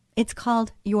you. It's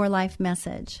called your life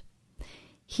message.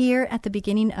 Here at the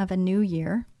beginning of a new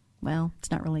year, well,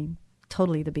 it's not really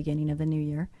totally the beginning of the new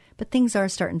year, but things are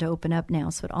starting to open up now,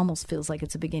 so it almost feels like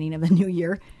it's the beginning of the new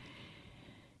year.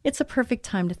 It's a perfect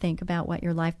time to think about what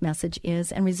your life message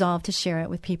is and resolve to share it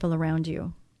with people around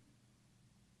you.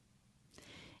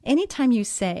 Anytime you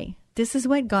say, this is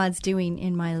what God's doing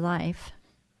in my life,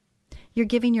 you're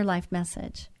giving your life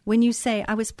message. When you say,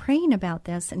 I was praying about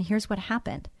this and here's what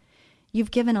happened,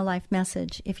 you've given a life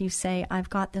message. If you say, I've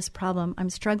got this problem, I'm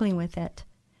struggling with it,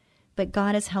 but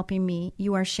God is helping me,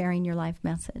 you are sharing your life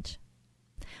message.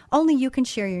 Only you can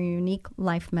share your unique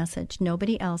life message.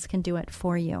 Nobody else can do it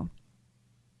for you.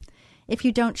 If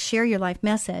you don't share your life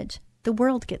message, the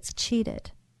world gets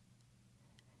cheated.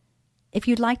 If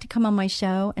you'd like to come on my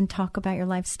show and talk about your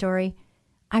life story,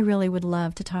 I really would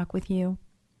love to talk with you.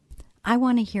 I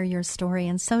want to hear your story,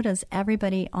 and so does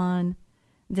everybody on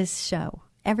this show.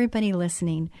 Everybody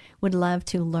listening would love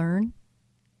to learn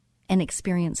and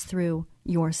experience through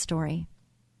your story.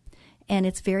 And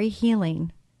it's very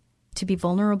healing to be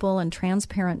vulnerable and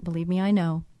transparent. Believe me, I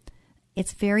know.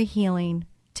 It's very healing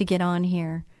to get on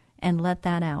here and let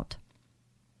that out.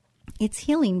 It's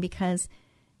healing because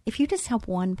if you just help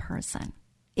one person,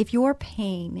 if your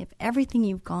pain, if everything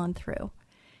you've gone through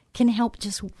can help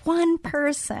just one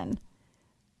person,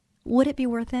 would it be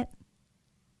worth it?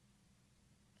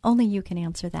 Only you can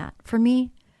answer that. For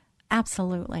me,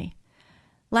 absolutely.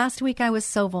 Last week I was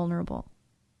so vulnerable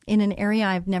in an area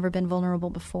I've never been vulnerable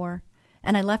before.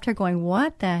 And I left her going,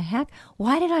 what the heck?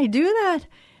 Why did I do that?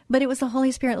 But it was the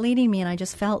Holy Spirit leading me, and I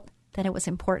just felt that it was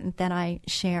important that I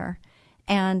share.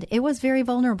 And it was very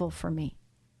vulnerable for me.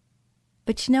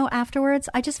 But you know, afterwards,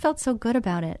 I just felt so good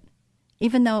about it.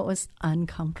 Even though it was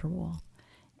uncomfortable,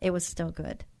 it was still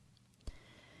good.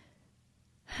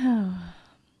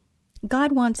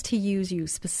 God wants to use you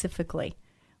specifically.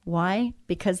 Why?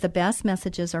 Because the best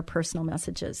messages are personal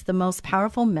messages. The most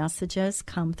powerful messages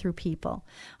come through people.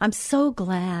 I'm so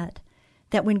glad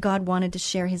that when God wanted to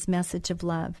share his message of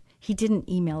love, he didn't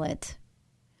email it.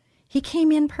 He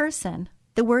came in person.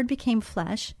 The Word became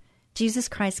flesh. Jesus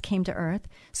Christ came to earth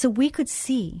so we could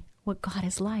see what God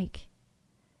is like.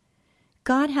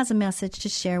 God has a message to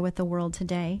share with the world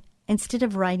today. Instead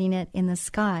of writing it in the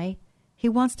sky, he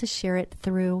wants to share it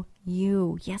through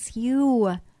you. Yes,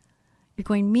 you. You're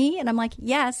going, me? And I'm like,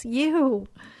 yes, you.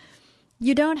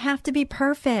 You don't have to be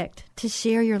perfect to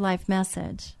share your life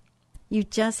message. You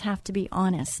just have to be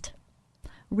honest,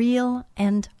 real,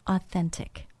 and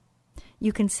authentic.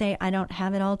 You can say, I don't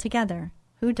have it all together.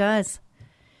 Who does?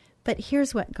 But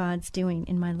here's what God's doing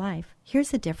in my life. Here's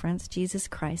the difference Jesus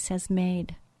Christ has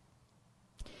made.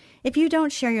 If you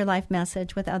don't share your life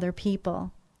message with other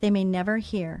people, they may never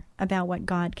hear about what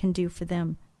God can do for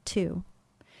them, too.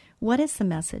 What is the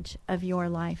message of your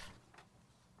life?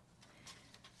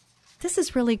 This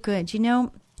is really good. You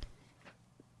know,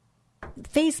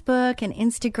 Facebook and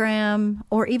Instagram,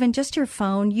 or even just your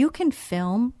phone, you can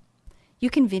film,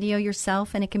 you can video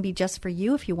yourself, and it can be just for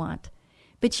you if you want.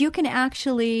 But you can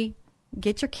actually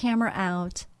get your camera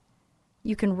out.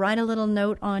 You can write a little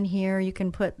note on here. You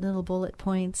can put little bullet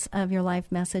points of your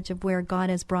life message of where God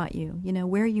has brought you, you know,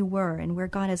 where you were and where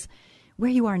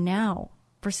you are now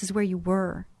versus where you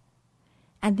were.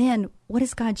 And then what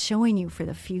is God showing you for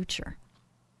the future?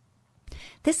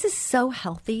 This is so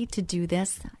healthy to do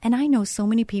this. And I know so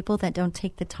many people that don't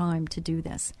take the time to do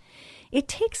this. It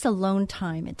takes alone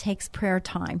time. It takes prayer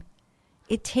time.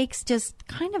 It takes just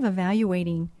kind of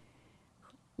evaluating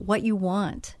what you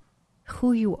want,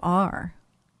 who you are,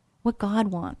 what God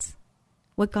wants,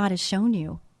 what God has shown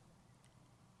you.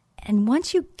 And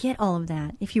once you get all of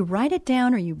that, if you write it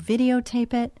down or you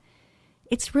videotape it,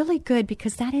 it's really good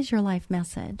because that is your life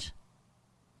message.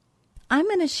 I'm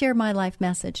going to share my life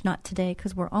message, not today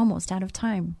because we're almost out of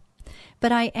time,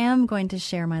 but I am going to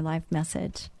share my life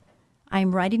message.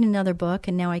 I'm writing another book,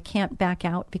 and now I can't back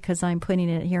out because I'm putting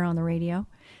it here on the radio,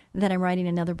 that I'm writing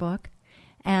another book,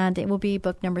 and it will be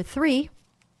book number 3.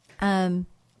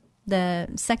 The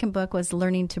second book was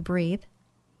Learning to Breathe,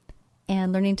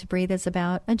 and Learning to Breathe is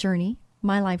about a journey,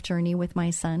 my life journey with my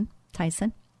son,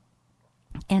 Tyson,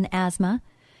 and asthma,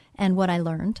 and what I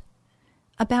learned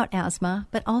about asthma,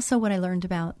 but also what I learned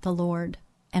about the Lord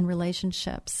and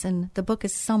relationships. And the book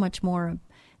is so much more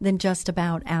than just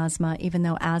about asthma, even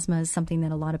though asthma is something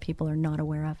that a lot of people are not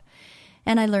aware of.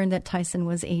 And I learned that Tyson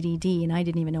was ADD, and I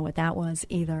didn't even know what that was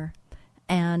either.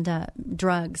 And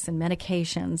drugs and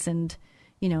medications and,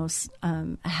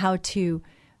 how to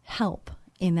help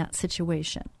in that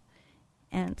situation.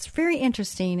 And it's very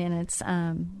interesting, and it's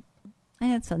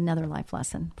another life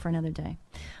lesson for another day.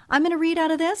 I'm going to read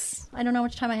out of this. I don't know how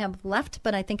much time I have left,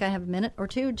 but I think I have a minute or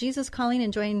two. Jesus calling,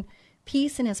 enjoying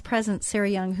peace in his presence. Sarah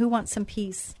Young, who wants some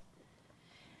peace?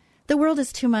 The world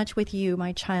is too much with you,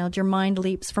 my child. Your mind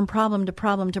leaps from problem to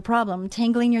problem to problem,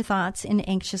 tangling your thoughts in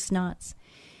anxious knots.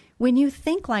 When you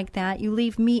think like that, you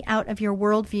leave me out of your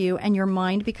worldview and your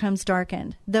mind becomes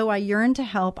darkened. Though I yearn to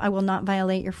help, I will not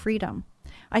violate your freedom.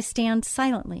 I stand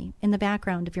silently in the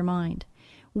background of your mind,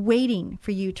 waiting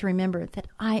for you to remember that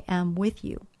I am with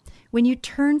you. When you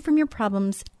turn from your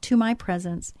problems to my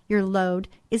presence, your load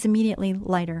is immediately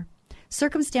lighter.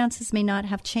 Circumstances may not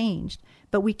have changed,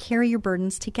 but we carry your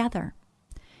burdens together.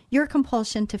 Your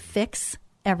compulsion to fix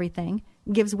everything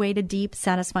gives way to deep,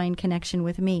 satisfying connection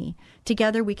with me.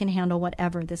 Together we can handle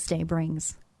whatever this day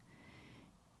brings.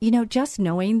 Just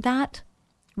knowing that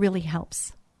really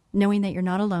helps. Knowing that you're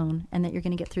not alone and that you're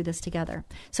going to get through this together.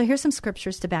 So here's some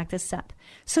scriptures to back this up.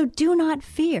 So do not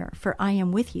fear, for I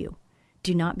am with you.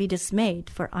 Do not be dismayed,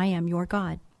 for I am your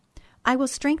God. I will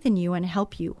strengthen you and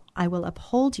help you. I will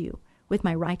uphold you with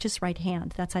my righteous right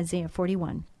hand. That's Isaiah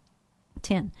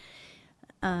 41:10.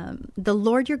 The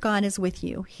Lord your God is with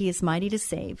you. He is mighty to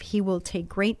save. He will take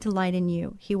great delight in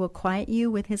you. He will quiet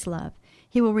you with his love.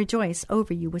 He will rejoice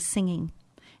over you with singing.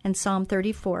 And Psalm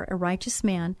 34, a righteous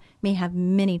man may have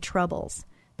many troubles,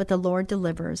 but the Lord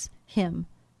delivers him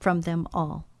from them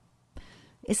all.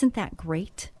 Isn't that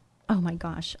great? Oh my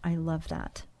gosh, I love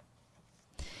that.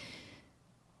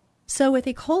 So with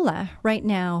Ecola right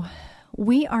now,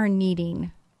 we are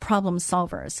needing problem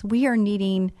solvers. We are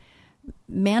needing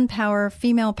manpower,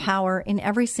 female power in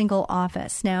every single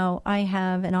office. Now, I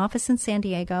have an office in San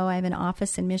Diego. I have an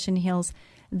office in Mission Hills,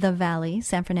 the Valley,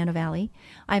 San Fernando Valley.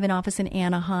 I have an office in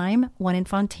Anaheim, one in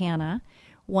Fontana,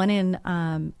 one in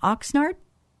Oxnard,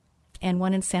 and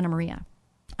one in Santa Maria.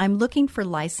 I'm looking for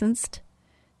licensed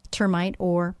termite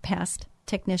or pest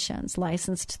technicians,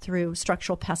 licensed through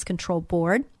Structural Pest Control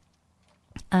Board.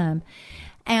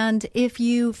 And if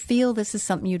you feel this is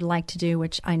something you'd like to do,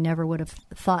 which I never would have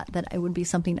thought that it would be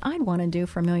something I'd want to do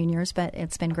for a million years, but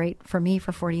it's been great for me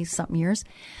for 40-something years,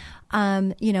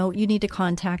 you need to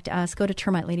contact us. Go to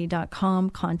termitelady.com,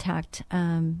 contact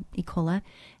Ecola,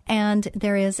 and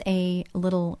there is a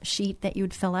little sheet that you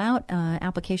would fill out,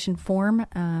 application form,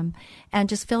 and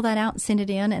just fill that out and send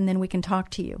it in, and then we can talk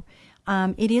to you.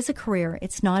 It is a career.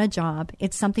 It's not a job.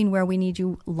 It's something where we need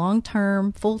you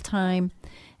long-term, full-time,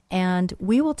 and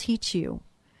we will teach you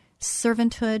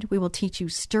servanthood. We will teach you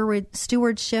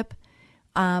stewardship.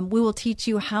 We will teach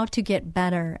you how to get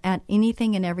better at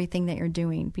anything and everything that you're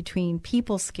doing between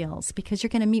people skills, because you're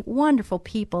going to meet wonderful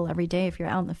people every day if you're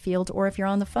out in the field or if you're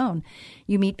on the phone.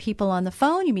 You meet people on the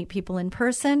phone, you meet people in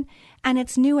person, and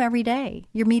it's new every day.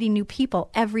 You're meeting new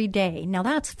people every day. Now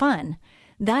that's fun.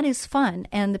 That is fun.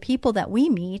 And the people that we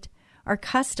meet are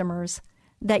customers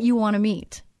that you want to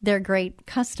meet. They're great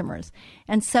customers.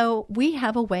 And so we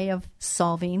have a way of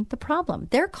solving the problem.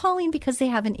 They're calling because they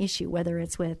have an issue, whether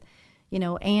it's with,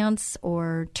 ants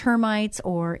or termites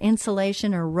or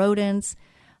insulation or rodents.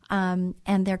 And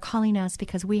they're calling us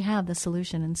because we have the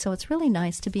solution. And so it's really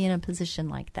nice to be in a position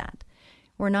like that.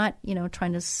 We're not,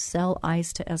 trying to sell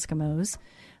ice to Eskimos.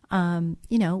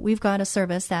 We've got a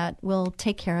service that will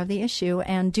take care of the issue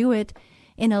and do it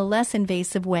in a less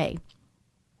invasive way.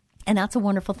 And that's a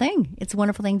wonderful thing. It's a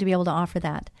wonderful thing to be able to offer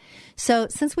that. So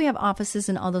since we have offices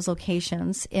in all those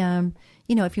locations,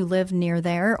 if you live near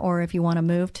there or if you want to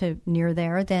move to near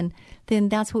there, then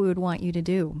that's what we would want you to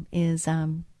do is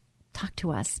talk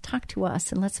to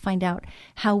us, and let's find out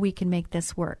how we can make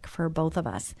this work for both of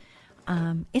us.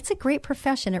 It's a great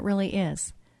profession. It really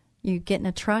is. You get in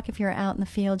a truck. If you're out in the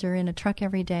field, you're in a truck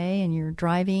every day and you're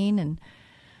driving and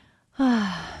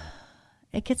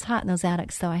it gets hot in those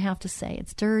attics, though, I have to say.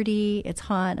 It's dirty. It's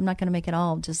hot. I'm not going to make it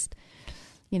all just,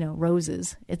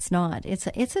 roses. It's not. It's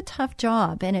a tough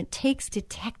job, and it takes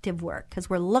detective work because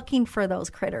we're looking for those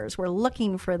critters. We're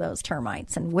looking for those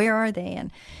termites, and where are they,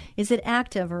 and is it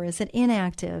active or is it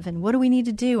inactive, and what do we need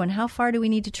to do, and how far do we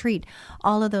need to treat?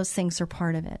 All of those things are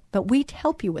part of it. But we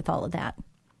help you with all of that,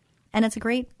 and it's a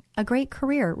great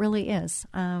career. It really is.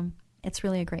 It's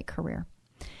really a great career.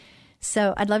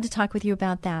 So I'd love to talk with you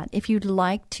about that. If you'd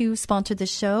like to sponsor the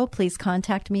show, please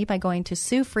contact me by going to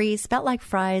Sue Fries, spelled like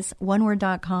fries,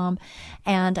 oneword.com.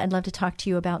 And I'd love to talk to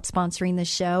you about sponsoring the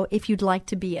show. If you'd like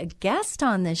to be a guest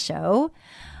on the show,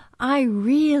 I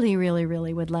really, really,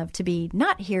 really would love to be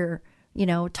not here,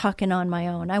 talking on my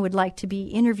own. I would like to be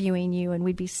interviewing you, and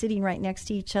we'd be sitting right next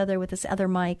to each other with this other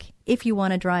mic if you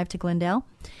want to drive to Glendale.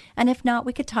 And if not,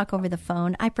 we could talk over the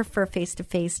phone. I prefer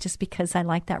face-to-face just because I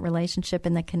like that relationship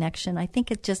and the connection. I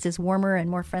think it just is warmer and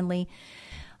more friendly.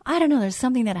 I don't know. There's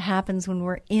something that happens when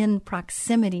we're in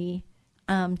proximity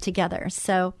together.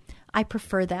 So I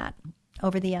prefer that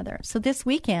over the other. So this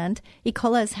weekend,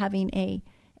 Ecola is having a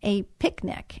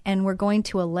picnic, and we're going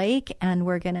to a lake, and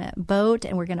we're going to boat,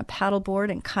 and we're going to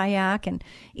paddleboard and kayak and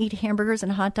eat hamburgers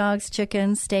and hot dogs,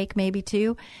 chicken, steak maybe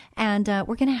too. And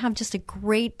we're going to have just a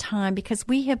great time because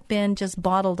we have been just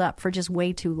bottled up for just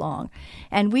way too long.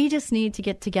 And we just need to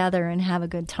get together and have a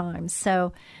good time.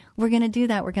 So we're going to do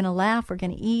that. We're going to laugh, we're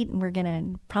going to eat, and we're going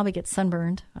to probably get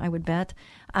sunburned, I would bet,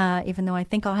 even though I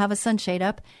think I'll have a sunshade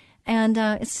up. And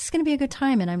it's just going to be a good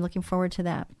time, and I'm looking forward to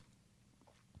that.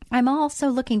 I'm also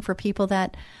looking for people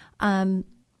that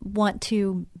want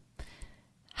to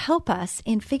help us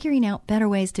in figuring out better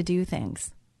ways to do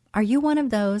things. Are you one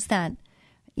of those that,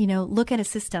 look at a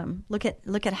system, look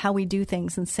at how we do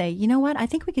things and say, you know what, I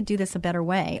think we could do this a better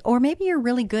way? Or maybe you're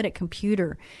really good at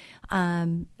computer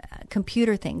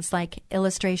things like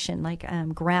illustration, like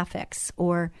graphics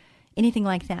or anything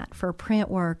like that for print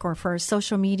work or for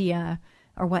social media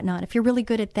or whatnot. If you're really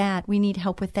good at that, we need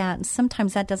help with that. And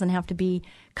sometimes that doesn't have to be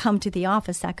come to the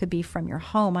office. That could be from your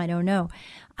home. I don't know.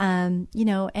 And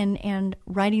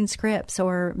writing scripts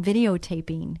or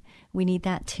videotaping, we need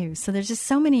that too. So there's just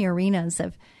so many arenas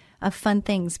of fun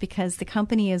things because the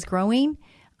company is growing.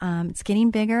 It's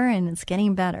getting bigger and it's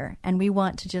getting better. And we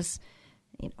want to just,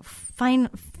 fine-tune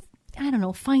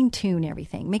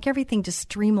everything, make everything just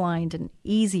streamlined and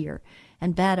easier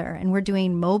and better. And we're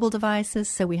doing mobile devices,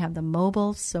 so we have the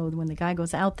mobile. So when the guy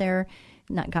goes out there,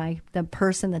 the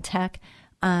person, the tech,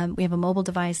 we have a mobile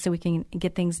device so we can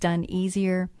get things done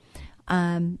easier.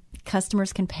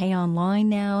 Customers can pay online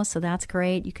now, so that's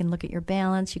great. You can look at your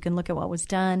balance. You can look at what was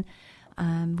done.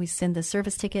 We send the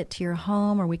service ticket to your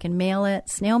home, or we can mail it,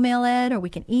 snail mail it, or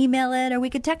we can email it, or we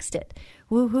could text it.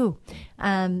 Woohoo.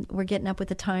 We're getting up with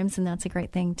the times, and that's a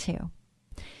great thing too.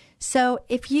 So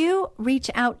if you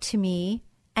reach out to me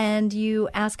and you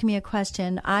ask me a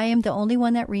question, I am the only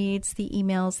one that reads the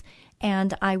emails,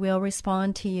 and I will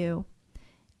respond to you.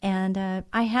 And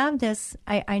I have this,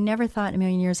 I never thought in a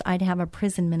million years I'd have a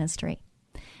prison ministry.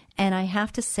 And I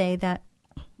have to say that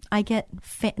I get,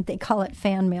 they call it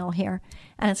fan mail here,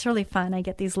 and it's really fun. I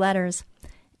get these letters,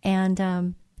 and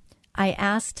I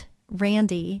asked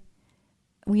Randy,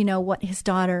 what his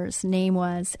daughter's name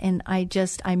was, and I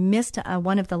missed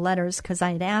one of the letters because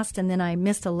I had asked, and then I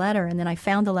missed a letter, and then I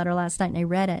found the letter last night, and I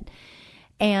read it.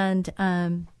 And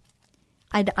I'm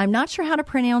not sure how to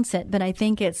pronounce it, but I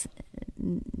think it's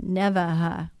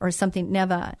Nevaha or something,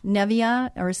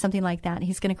 Nevia or something like that.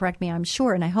 He's going to correct me, I'm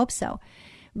sure, and I hope so.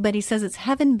 But he says it's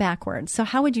heaven backwards. So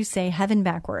how would you say heaven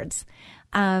backwards?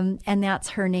 And that's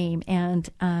her name. And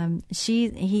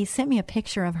he sent me a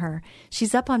picture of her.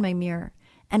 She's up on my mirror.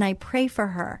 And I pray for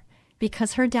her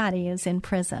because her daddy is in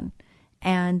prison.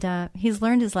 And he's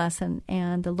learned his lesson.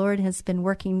 And the Lord has been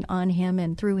working on him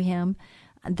and through him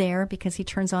there because he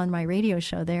turns on my radio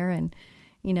show there. And,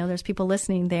 there's people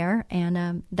listening there.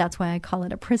 And that's why I call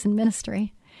it a prison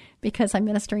ministry, because I'm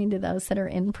ministering to those that are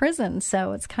in prison.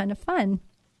 So it's kind of fun.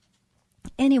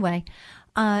 Anyway,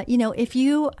 if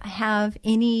you have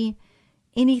anything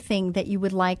that you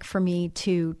would like for me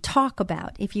to talk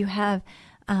about, if you have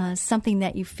something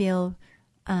that you feel,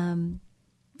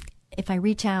 if I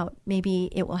reach out,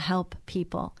 maybe it will help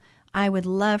people, I would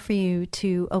love for you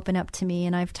to open up to me.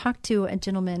 And I've talked to a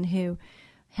gentleman who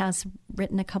has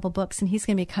written a couple books, and he's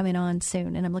going to be coming on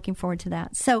soon, and I'm looking forward to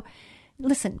that. So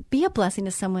listen, be a blessing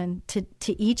to someone to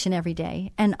each and every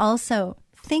day, and also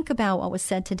think about what was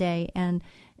said today and,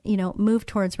 move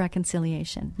towards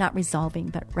reconciliation, not resolving,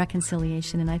 but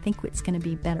reconciliation. And I think it's going to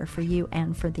be better for you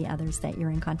and for the others that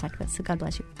you're in contact with. So God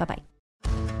bless you. Bye-bye.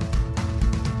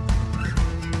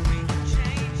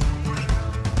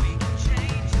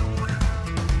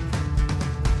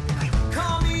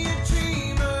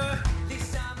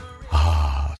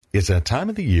 It's that time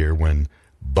of the year when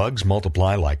bugs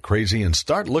multiply like crazy and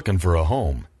start looking for a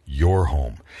home. Your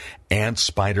home. Ants,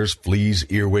 spiders, fleas,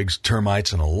 earwigs,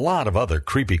 termites, and a lot of other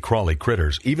creepy crawly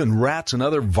critters, even rats and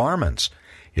other varmints.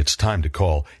 It's time to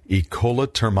call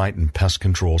Ecola Termite and Pest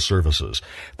Control Services.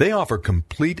 They offer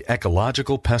complete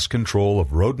ecological pest control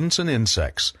of rodents and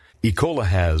insects. Ecola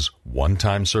has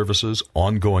one-time services,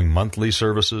 ongoing monthly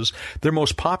services, their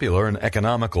most popular and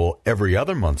economical every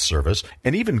other month service,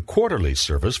 and even quarterly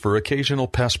service for occasional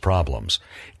pest problems.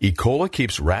 Ecola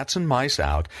keeps rats and mice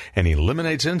out and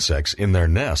eliminates insects in their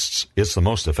nests. It's the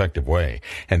most effective way,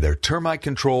 and their termite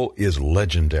control is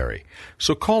legendary.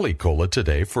 So call Ecola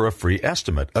today for a free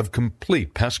estimate of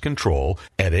complete pest control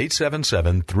at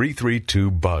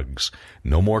 877-332-BUGS.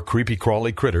 No more creepy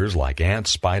crawly critters like ants,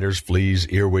 spiders, fleas,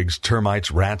 earwigs, termites,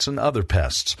 rats, and other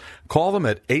pests. Call them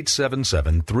at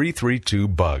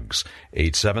 877-332-BUGS.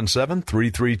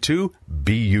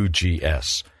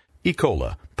 877-332-BUGS.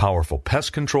 Ecola, powerful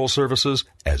pest control services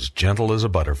as gentle as a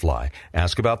butterfly.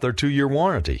 Ask about their 2-year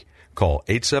warranty. Call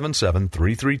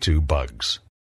 877-332-BUGS.